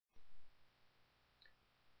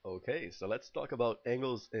Okay, so let's talk about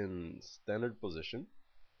angles in standard position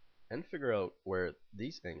and figure out where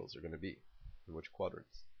these angles are going to be, in which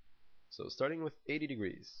quadrants. So starting with 80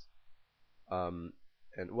 degrees, and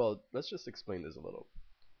well, let's just explain this a little.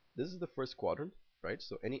 This is the first quadrant, right?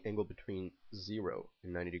 So any angle between 0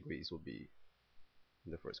 and 90 degrees will be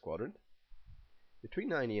in the first quadrant. Between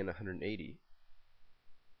 90 and 180,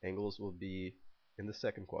 angles will be in the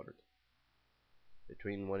second quadrant.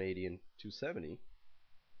 Between 180 and 270,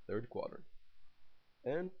 third quadrant.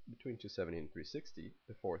 And between 270 and 360,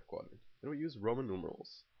 the fourth quadrant. And we use Roman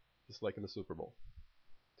numerals, just like in the Super Bowl,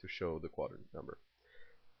 to show the quadrant number.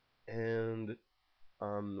 And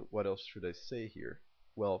what else should I say here?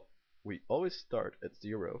 Well, we always start at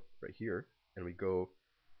 0 right here, and we go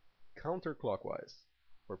counterclockwise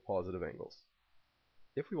for positive angles.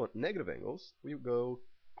 If we want negative angles, we go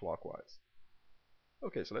clockwise.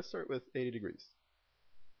 Okay, so let's start with 80 degrees.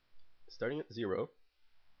 Starting at 0,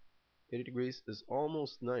 80 degrees is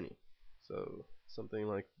almost 90, so something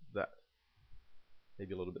like that.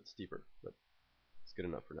 Maybe a little bit steeper, but it's good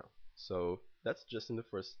enough for now. So that's just in the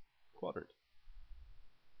first quadrant,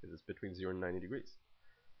 because it's between 0 and 90 degrees.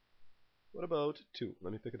 What about 2?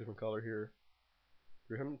 Let me pick a different color here.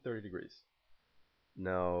 330 degrees.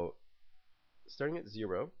 Now, starting at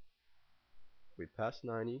 0, we passed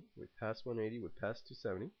 90, we passed 180, we passed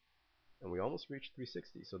 270, and we almost reached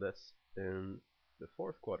 360, so that's in the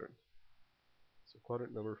fourth quadrant. So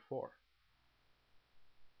quadrant number 4.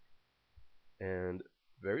 And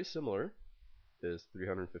very similar is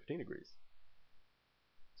 315 degrees.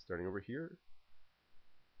 Starting over here,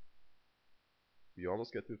 we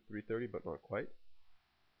almost get to 330, but not quite.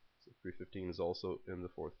 So 315 is also in the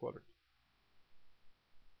fourth quadrant.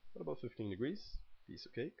 What about 15 degrees? Piece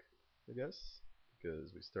of cake, I guess,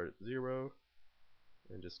 because we start at 0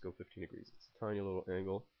 and just go 15 degrees. It's a tiny little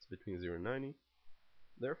angle. It's between 0 and 90.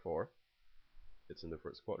 Therefore, it's in the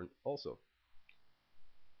first quadrant also.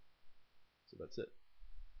 So that's it.